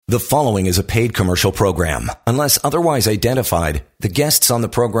The following is a paid commercial program. Unless otherwise identified, the guests on the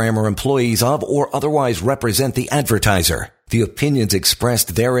program are employees of or otherwise represent the advertiser. The opinions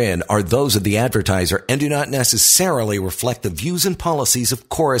expressed therein are those of the advertiser and do not necessarily reflect the views and policies of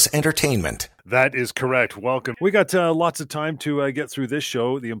Chorus Entertainment. That is correct. Welcome. We got lots of time to get through this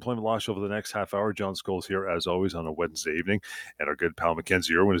show, the Employment Law Show, for the next half hour. John Scholes here, as always, on a Wednesday evening. And our good pal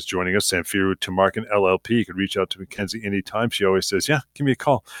Mackenzie Irwin is joining us. Samfiru Tamarkin, LLP. You can reach out to Mackenzie anytime. She always says, yeah, give me a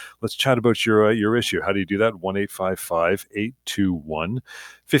call. Let's chat about your issue. How do you do that?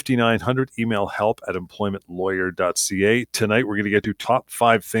 1-855-821-5900. Email help@employmentlawyer.ca. Tonight, we're going to get to top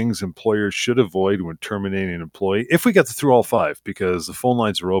 5 things employers should avoid when terminating an employee, if we get through all 5, because the phone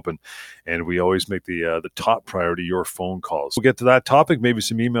lines are open, and we always make the top priority your phone calls. We'll get to that topic, maybe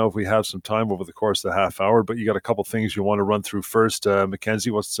some email if we have some time over the course of the half hour, but you got a couple things you want to run through first.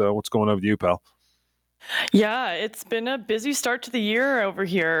 Mackenzie, what's going on with you, pal? Yeah, it's been a busy start to the year over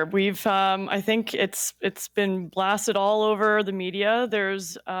here. We've, I think it's been blasted all over the media.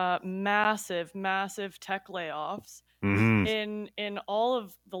 There's massive tech layoffs in all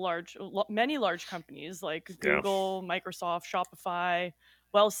of the many large companies like Google, Microsoft, Shopify,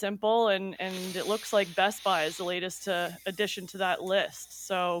 Simple, and it looks like Best Buy is the latest addition to that list.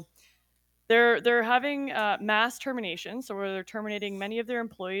 So they're having mass termination, so where they're terminating many of their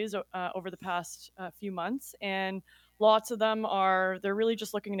employees over the past few months, and lots of them they're really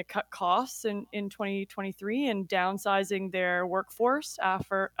just looking to cut costs in 2023 and downsizing their workforce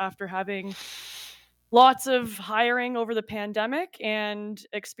after having lots of hiring over the pandemic and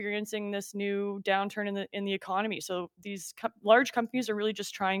experiencing this new downturn in the economy. So these large companies are really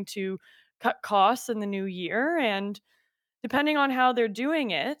just trying to cut costs in the new year, and depending on how they're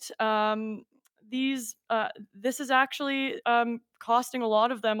doing it, this is actually costing a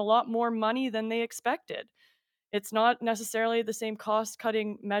lot of them a lot more money than they expected. It's not necessarily the same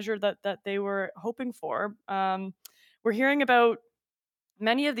cost-cutting measure that they were hoping for. We're hearing about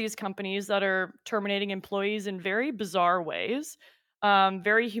many of these companies that are terminating employees in very bizarre ways,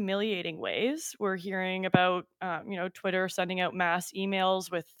 very humiliating ways. We're hearing about, Twitter sending out mass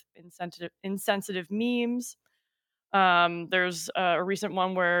emails with insensitive memes. There's a recent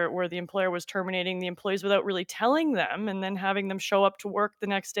one where the employer was terminating the employees without really telling them, and then having them show up to work the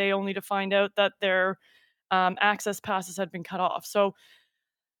next day only to find out that their access passes had been cut off. So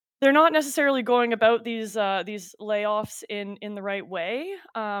they're not necessarily going about these layoffs in the right way,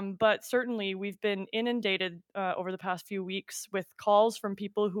 but certainly we've been inundated over the past few weeks with calls from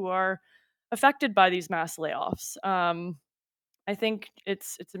people who are affected by these mass layoffs. I think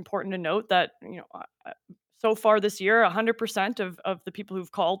it's important to note that so far this year, 100% of the people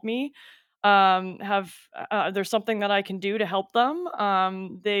who've called me have there's something that I can do to help them.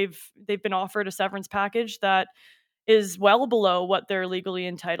 They've been offered a severance package that is well below what they're legally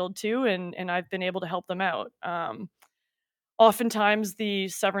entitled to, and I've been able to help them out. Oftentimes, the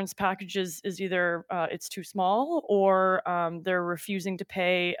severance package is either it's too small, or they're refusing to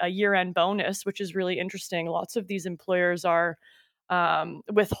pay a year-end bonus, which is really interesting. Lots of these employers are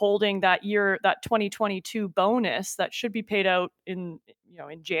withholding that 2022 bonus that should be paid out in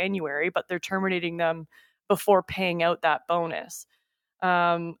January, but they're terminating them before paying out that bonus.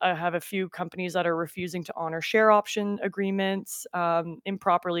 I have a few companies that are refusing to honor share option agreements,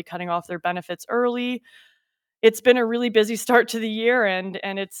 improperly cutting off their benefits early. It's been a really busy start to the year, and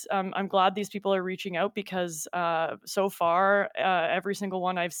it's I'm glad these people are reaching out, because so far every single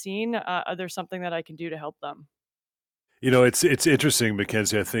one I've seen, there's something that I can do to help them. It's interesting,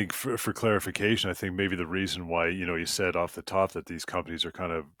 Mackenzie. I think for clarification, I think maybe the reason why, you said off the top that these companies are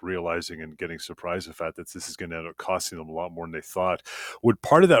kind of realizing and getting surprised the fact that this is going to end up costing them a lot more than they thought. Would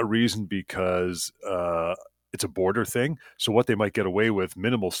part of that reason because it's a border thing? So what they might get away with,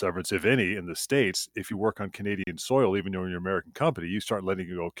 minimal severance, if any, in the States, if you work on Canadian soil, even though you're an American company, you start letting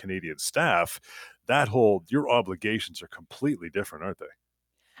go Canadian staff, your obligations are completely different, aren't they?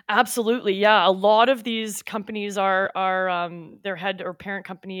 Absolutely, yeah. A lot of these companies are their head or parent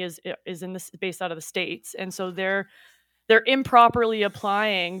company is based out of the States, and so they're improperly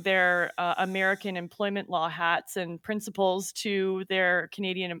applying their American employment law hats and principles to their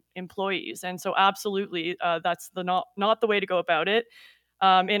Canadian employees, and so absolutely, that's not the way to go about it.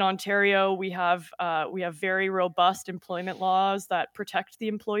 In Ontario, we have very robust employment laws that protect the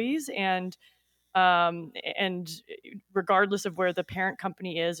employees, and regardless of where the parent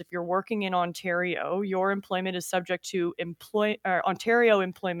company is, if you're working in Ontario, your employment is subject to Ontario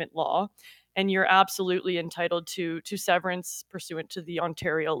employment law, and you're absolutely entitled to severance pursuant to the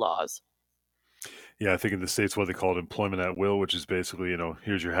Ontario laws. Yeah, I think in the States, what they call it, employment at will, which is basically,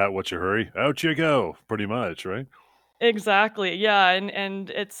 here's your hat, what's your hurry? Out you go, pretty much, right? Exactly. Yeah, and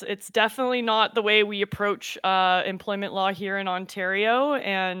it's definitely not the way we approach employment law here in Ontario,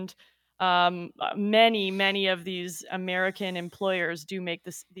 and many of these American employers do make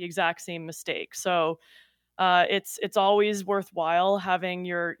the exact same mistake. So it's always worthwhile having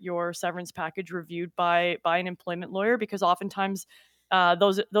your severance package reviewed by an employment lawyer, because oftentimes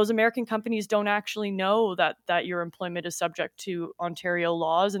those American companies don't actually know that your employment is subject to Ontario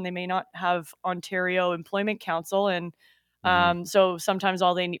laws, and they may not have Ontario Employment Council, and Hmm. so sometimes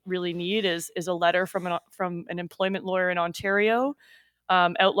all they really need is a letter from an employment lawyer in Ontario,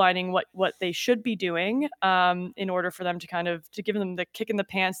 outlining what they should be doing, in order for them to give them the kick in the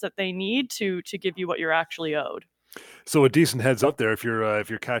pants that they need to give you what you're actually owed. So a decent heads up there if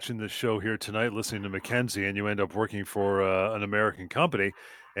you're catching this show here tonight, listening to Mackenzie, and you end up working for an American company,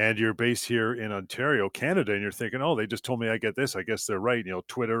 and you're based here in Ontario, Canada, and you're thinking, oh, they just told me I get this. I guess they're right.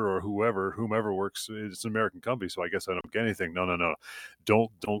 Twitter or whomever works, it's an American company, so I guess I don't get anything. No, no, no. Don't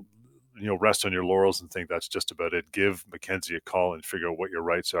rest on your laurels and think that's just about it. Give Mackenzie a call and figure out what your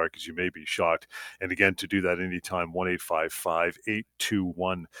rights are, because you may be shocked. And again, to do that anytime,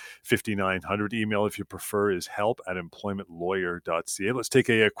 1-855-821-5900. Email, if you prefer, is help@employmentlawyer.ca. Let's take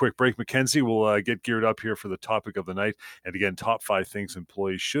a quick break, Mackenzie. We'll get geared up here for the topic of the night. And again, top 5 things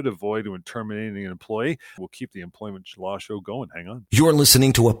employees should avoid when terminating an employee. We'll keep the employment law show going. Hang on. You're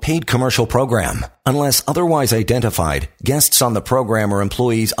listening to a paid commercial program. Unless otherwise identified, guests on the program are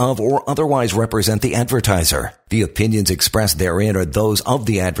employees of or otherwise represent the advertiser. The opinions expressed therein are those of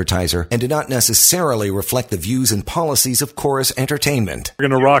the advertiser and do not necessarily reflect the views and policies of Chorus Entertainment. We're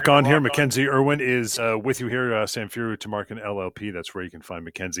going to rock on here. Mackenzie Irwin is with you here, Samfiru Tamarkin LLP. That's where you can find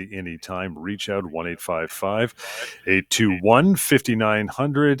Mackenzie anytime. Reach out,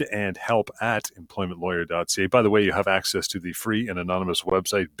 1-855-821-5900 and help@employmentlawyer.ca. By the way, you have access to the free and anonymous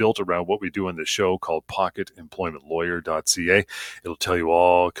website built around what we do in this show called pocketemploymentlawyer.ca. It'll tell you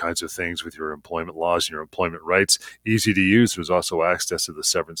all kinds of things with your employment laws and your employment rights. Easy to use. There's also access to the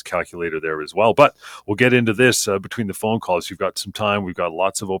severance calculator there as well. But we'll get into this between the phone calls. You've got some time. We've got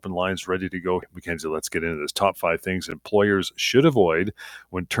lots of open lines ready to go. Mackenzie, let's get into this. Top 5 things employers should avoid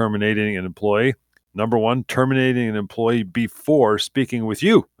when terminating an employee. Number 1, terminating an employee before speaking with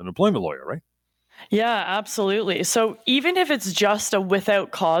you, an employment lawyer, right? Yeah, absolutely. So even if it's just a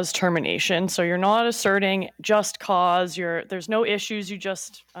without cause termination, so you're not asserting just cause, there's no issues, you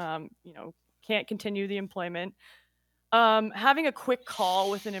just can't continue the employment. Having a quick call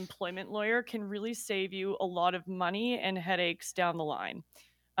with an employment lawyer can really save you a lot of money and headaches down the line.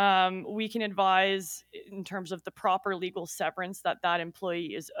 We can advise in terms of the proper legal severance that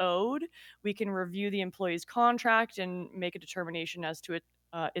employee is owed. We can review the employee's contract and make a determination as to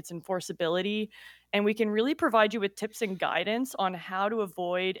its enforceability. And we can really provide you with tips and guidance on how to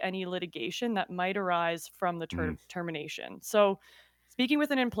avoid any litigation that might arise from the termination. So speaking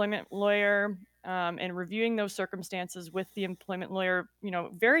with an employment lawyer and reviewing those circumstances with the employment lawyer,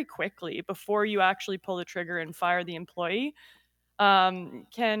 very quickly before you actually pull the trigger and fire the employee, can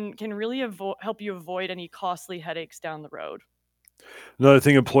really help you avoid any costly headaches down the road. Another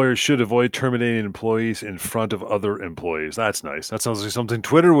thing employers should avoid: terminating employees in front of other employees. That's nice. That sounds like something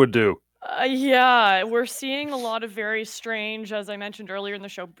Twitter would do. Yeah, we're seeing a lot of very strange, as I mentioned earlier in the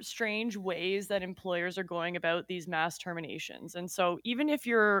show, strange ways that employers are going about these mass terminations. And so even if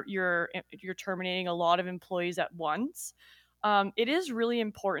you're terminating a lot of employees at once, it is really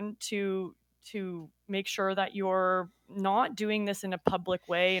important to make sure that you're not doing this in a public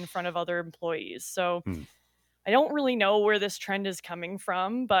way in front of other employees. So I don't really know where this trend is coming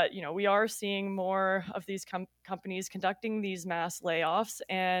from, but we are seeing more of these companies conducting these mass layoffs,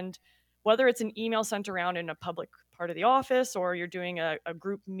 and whether it's an email sent around in a public part of the office or you're doing a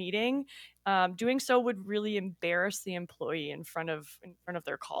group meeting, doing so would really embarrass the employee in front of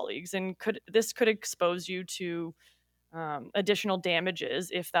their colleagues, and could expose you to additional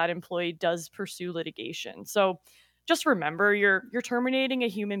damages if that employee does pursue litigation. So just remember, you're terminating a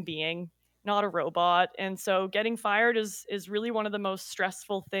human being, not a robot. And so getting fired is really one of the most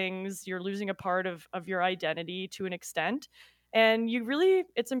stressful things. You're losing a part of your identity to an extent. And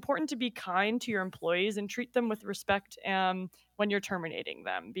it's important to be kind to your employees and treat them with respect when you're terminating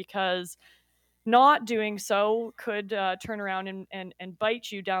them, because not doing so could turn around and bite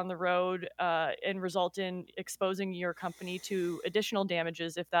you down the road and result in exposing your company to additional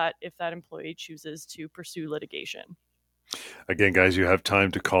damages if that employee chooses to pursue litigation. Again, guys, you have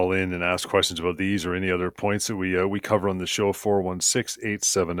time to call in and ask questions about these or any other points that we cover on the show,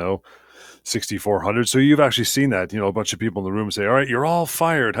 416-870 6,400. So you've actually seen that, a bunch of people in the room say, all right, you're all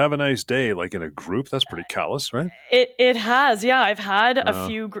fired. Have a nice day. Like in a group, that's pretty callous, right? It has, yeah. I've had a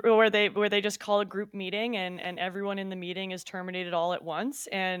few where they just call a group meeting and everyone in the meeting is terminated all at once.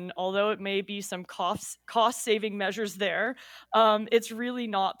 And although it may be some cost saving measures there, it's really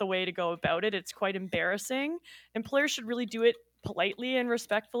not the way to go about it. It's quite embarrassing. Employers should really do it politely and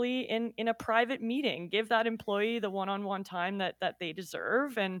respectfully in a private meeting. Give that employee the one-on-one time that they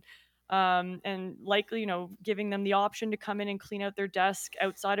deserve, and likely, giving them the option to come in and clean out their desk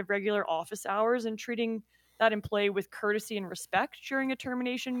outside of regular office hours, and treating that employee with courtesy and respect during a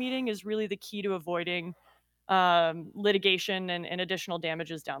termination meeting is really the key to avoiding litigation and additional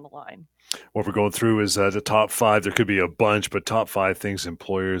damages down the line. What we're going through is the top 5. There could be a bunch, but top 5 things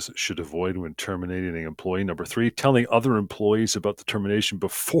employers should avoid when terminating an employee. Number 3, telling other employees about the termination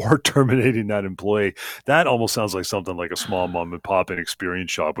before terminating that employee. That almost sounds like something like a small mom and pop and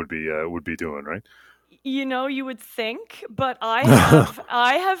experience shop would be doing, right? You would think, but I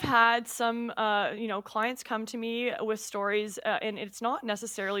have had some clients come to me with stories, and it's not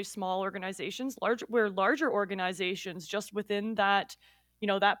necessarily small organizations, larger organizations just within that,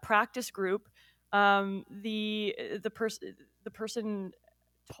 that practice group. The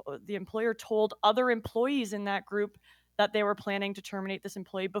employer told other employees in that group that they were planning to terminate this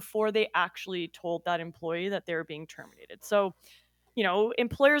employee before they actually told that employee that they were being terminated. So,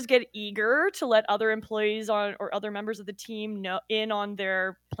 employers get eager to let other employees or other members of the team know on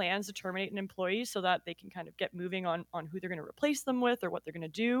their plans to terminate an employee, so that they can kind of get moving on who they're going to replace them with or what they're going to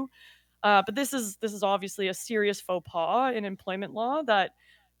do. But this is obviously a serious faux pas in employment law that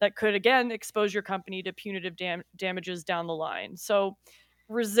could, again, expose your company to punitive damages down the line. So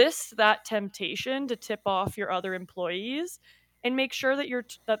resist that temptation to tip off your other employees, and make sure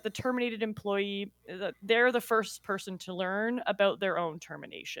that the terminated employee, that they're the first person to learn about their own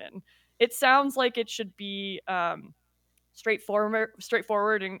termination. It sounds like it should be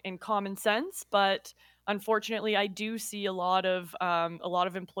straightforward and common sense, but unfortunately, I do see a lot of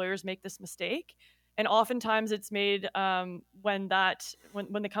employers make this mistake, and oftentimes it's made when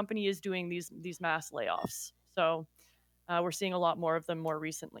the company is doing these mass layoffs. So we're seeing a lot more of them more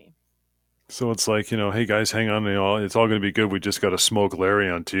recently. So it's like, hey guys, hang on, it's all going to be good. We just got to smoke Larry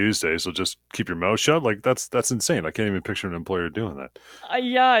on Tuesday, so just keep your mouth shut. Like that's insane. I can't even picture an employer doing that.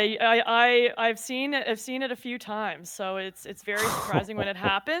 I've seen it a few times. So it's very surprising when it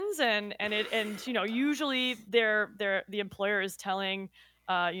happens, and usually the employer is telling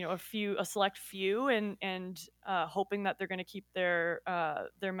a select few, and hoping that they're going to keep their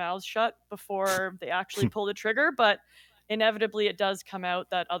mouths shut before they actually pull the trigger, but inevitably it does come out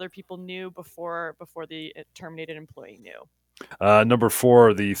that other people knew before the terminated employee knew. Number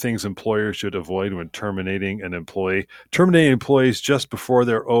 4, the things employers should avoid when terminating an employee. Terminating employees just before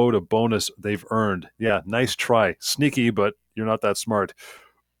they're owed a bonus they've earned. Yeah, nice try. Sneaky, but you're not that smart.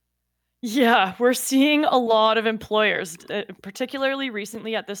 Yeah, we're seeing a lot of employers, particularly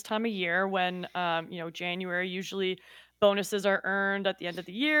recently at this time of year when, January, usually bonuses are earned at the end of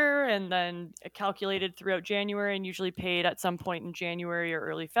the year and then calculated throughout January and usually paid at some point in January or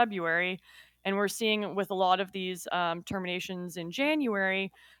early February. And we're seeing with a lot of these terminations in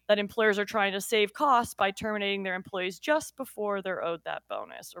January that employers are trying to save costs by terminating their employees just before they're owed that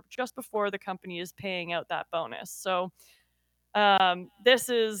bonus, or just before the company is paying out that bonus. So this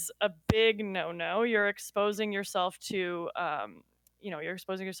is a big no-no. You're exposing yourself to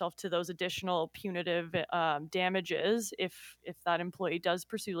those additional punitive damages if that employee does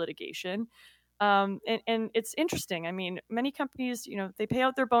pursue litigation. And it's interesting. I mean, many companies, they pay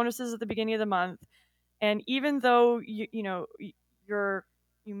out their bonuses at the beginning of the month, and even though you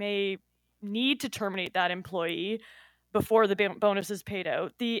may need to terminate that employee before the bonus is paid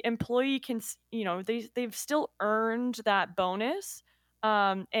out, the employee can, they've still earned that bonus.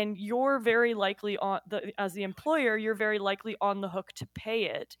 And you're very likely as the employer, you're very likely on the hook to pay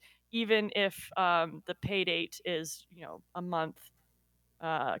it, even if the pay date is, a month,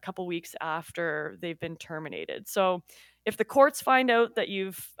 a couple weeks after they've been terminated. So if the courts find out that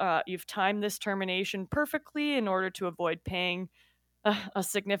you've timed this termination perfectly in order to avoid paying a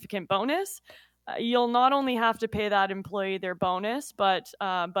significant bonus, you'll not only have to pay that employee their bonus, but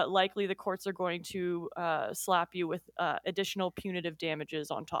likely the courts are going to slap you with additional punitive damages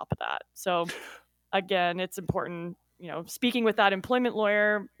on top of that. So again, it's important, speaking with that employment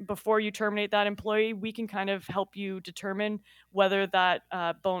lawyer before you terminate that employee. We can kind of help you determine whether that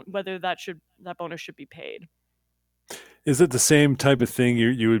bonus should be paid. Is it the same type of thing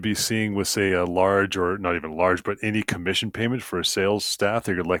you would be seeing with, say, a large, or not even large, but any commission payment for a sales staff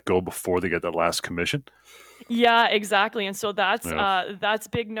they could let go before they get that last commission? Yeah, exactly. And so Yeah. that's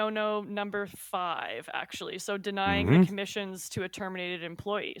big no-no number 5, actually. So denying the commissions to a terminated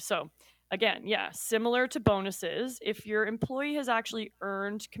employee. So again, yeah, similar to bonuses, if your employee has actually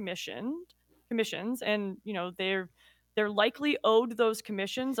earned commissions, and they're likely owed those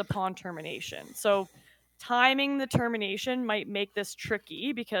commissions upon termination. So timing the termination might make this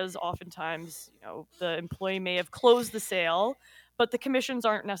tricky because oftentimes, the employee may have closed the sale, but the commissions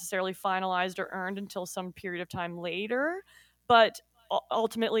aren't necessarily finalized or earned until some period of time later. But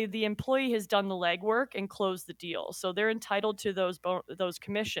ultimately, the employee has done the legwork and closed the deal, so they're entitled to those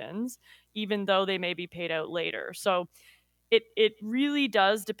commissions, even though they may be paid out later. So it really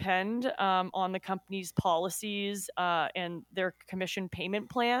does depend on the company's policies and their commission payment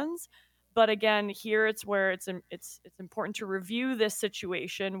plans. But again, here it's where it's important to review this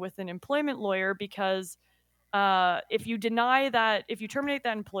situation with an employment lawyer, because if you terminate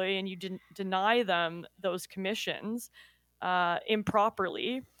that employee and you deny them those commissions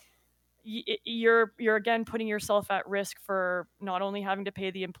improperly, you're again putting yourself at risk for not only having to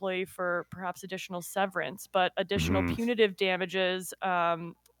pay the employee for perhaps additional severance, but additional punitive damages,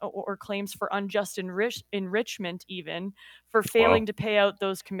 or claims for unjust enrichment, even for failing to pay out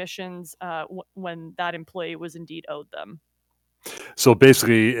those commissions when that employee was indeed owed them. So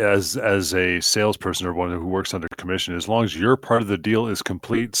basically, as a salesperson or one who works under commission, as long as your part of the deal is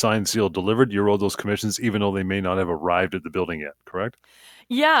complete, signed, sealed, delivered, you're owed those commissions, even though they may not have arrived at the building yet. Correct?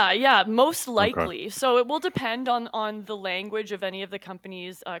 Yeah, most Okay. likely. So it will depend on the language of any of the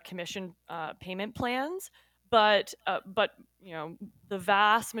company's commission payment plans, but the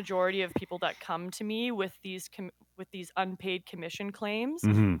vast majority of people that come to me with these unpaid commission claims,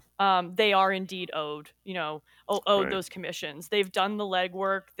 they are indeed owed Right. those commissions. They've done the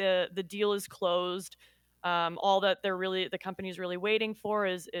legwork. The deal is closed. All that the company's really waiting for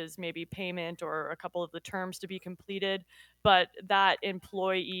is maybe payment or a couple of the terms to be completed. But that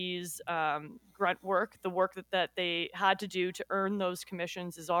employee's grunt work, the work that they had to do to earn those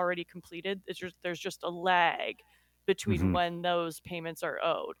commissions, is already completed. There's just a lag between when those payments are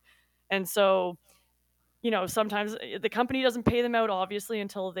owed. And so, sometimes the company doesn't pay them out, obviously,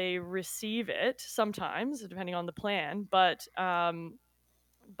 until they receive it, sometimes, depending on the plan. But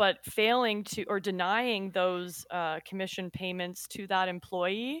failing to, or denying those commission payments to that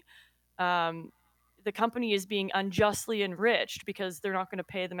employee, um, the company is being unjustly enriched because they're not going to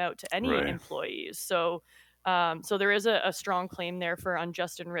pay them out to any Right. employees. So there is a strong claim there for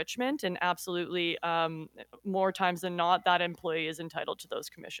unjust enrichment, and absolutely, more times than not, that employee is entitled to those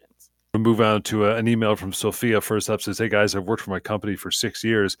commissions. We'll move on to an email from Sophia. First up, says, "Hey guys, I've worked for my company for 6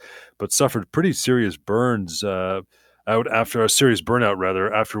 years, but suffered pretty serious serious burnout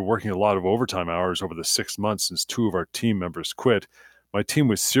rather, after working a lot of overtime hours over the 6 months since 2 of our team members quit. My team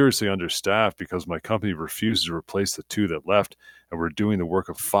was seriously understaffed because my company refused to replace the 2 that left, and we're doing the work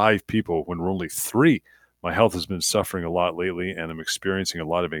of 5 people when we're only 3. My health has been suffering a lot lately, and I'm experiencing a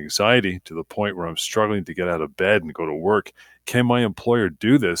lot of anxiety to the point where I'm struggling to get out of bed and go to work. Can my employer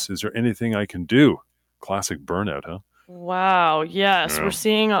do this? Is there anything I can do?" Classic burnout, huh? Wow. Yes, we're Yeah.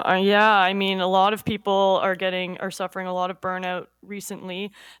 seeing. Yeah, I mean, a lot of people are suffering a lot of burnout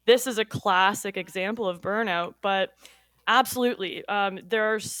recently. This is a classic example of burnout, but absolutely,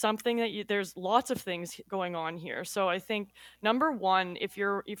 there's lots of things going on here. So I think, number one, if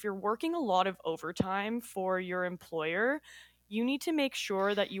you're working a lot of overtime for your employer, you need to make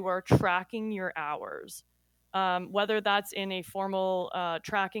sure that you are tracking your hours. Whether that's in a formal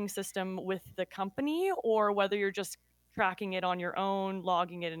tracking system with the company, or whether you're just tracking it on your own,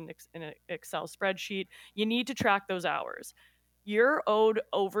 logging it in an Excel spreadsheet, you need to track those hours. You're owed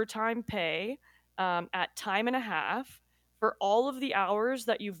overtime pay at time and a half for all of the hours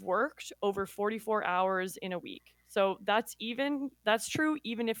that you've worked over 44 hours in a week. So that's true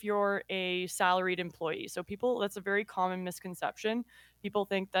even if you're a salaried employee. So that's a very common misconception. People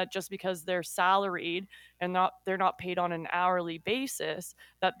think that just because they're salaried and they're not paid on an hourly basis,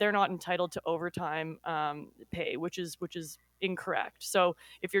 that they're not entitled to overtime pay, which is incorrect. So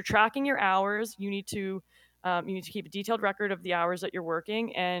if you're tracking your hours, you need to keep a detailed record of the hours that you're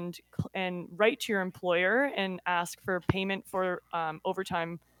working, and write to your employer and ask for payment for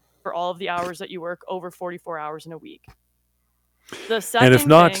overtime for all of the hours that you work over 44 hours in a week. The And if second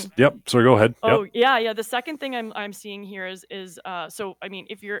not, thing, yep. Sorry, go ahead. oh Yep. yeah, the second thing I'm seeing here is so I mean,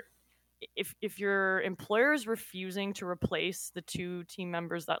 if your employer is refusing to replace the 2 team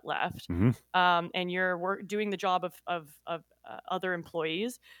members that left, and you're doing the job of other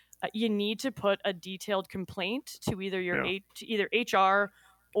employees, you need to put a detailed complaint to Yeah. either HR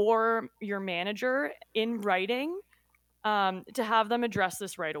or your manager in writing, to have them address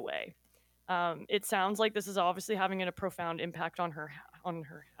this right away. It sounds like this is obviously having a profound impact on her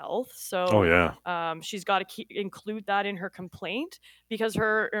health. So Oh, yeah. she's got to include that in her complaint, because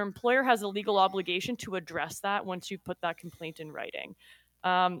her employer has a legal obligation to address that once you put that complaint in writing.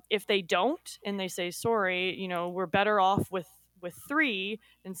 If they don't, and they say, sorry, we're better off with 3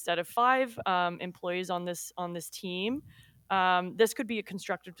 instead of 5 employees on this team, this could be a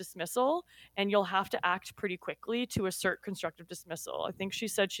constructive dismissal, and you'll have to act pretty quickly to assert constructive dismissal. I think she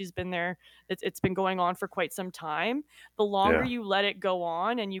said she's been there. It's been going on for quite some time. The longer you let it go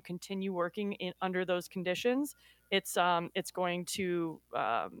on and you continue working under those conditions, it's going to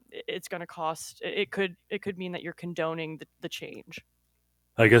cost. It could mean that you're condoning the change.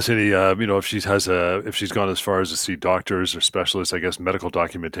 I guess if she's gone as far as to see doctors or specialists, I guess medical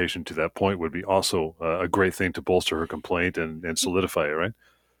documentation to that point would be also a great thing to bolster her complaint and solidify it, right?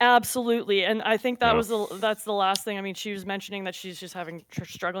 Absolutely. And I think that's the last thing. I mean, she was mentioning that she's just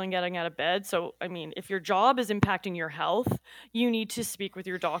struggling getting out of bed. So, I mean, if your job is impacting your health, you need to speak with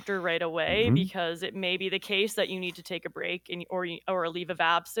your doctor right away, because it may be the case that you need to take a break or a leave of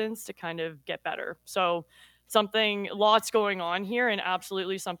absence to kind of get better. So lots going on here, and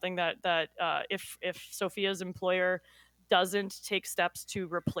absolutely something that if Sophia's employer doesn't take steps to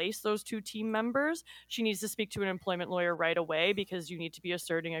replace those 2 team members, she needs to speak to an employment lawyer right away, because you need to be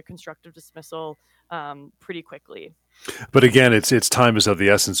asserting a constructive dismissal pretty quickly. But again, it's time is of the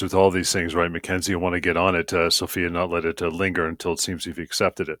essence with all these things, right, Mackenzie? You want to get on it, Sophia, not let it linger until it seems you've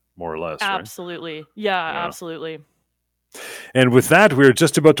accepted it, more or less. Absolutely. Right? Yeah, absolutely. And with that, we're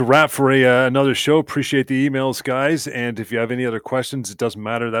just about to wrap for another show. Appreciate the emails, guys. And if you have any other questions, it doesn't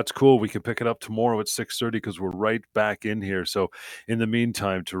matter. That's cool. We can pick it up tomorrow at 6:30, because we're right back in here. So in the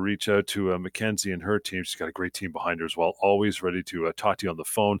meantime, to reach out to Mackenzie and her team, she's got a great team behind her as well, always ready to talk to you on the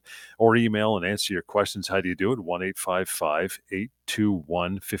phone or email and answer your questions. How do you do it?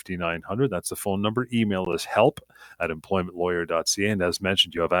 1-855-821-5900. That's the phone number. Email is help@employmentlawyer.ca. And as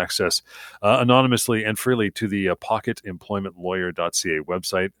mentioned, you have access anonymously and freely to the pocketemploymentlawyer.ca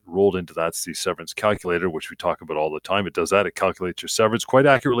website. Rolled into that's the severance calculator, which we talk about all the time. It does that. It calculates your severance quite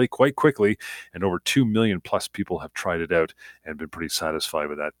accurately, quite quickly, and over 2 million plus people have tried it out and been pretty satisfied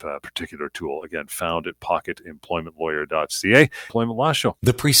with that particular tool. Again, found at pocketemploymentlawyer.ca. Employment Law Show.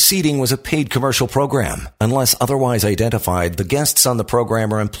 The preceding was a paid commercial program. Unless otherwise identified, the guests on the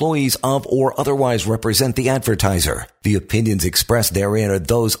program are employees of or otherwise represent the advertiser. The opinions expressed therein are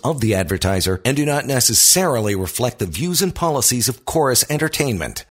those of the advertiser and do not necessarily reflect the views and policies of Chorus Entertainment.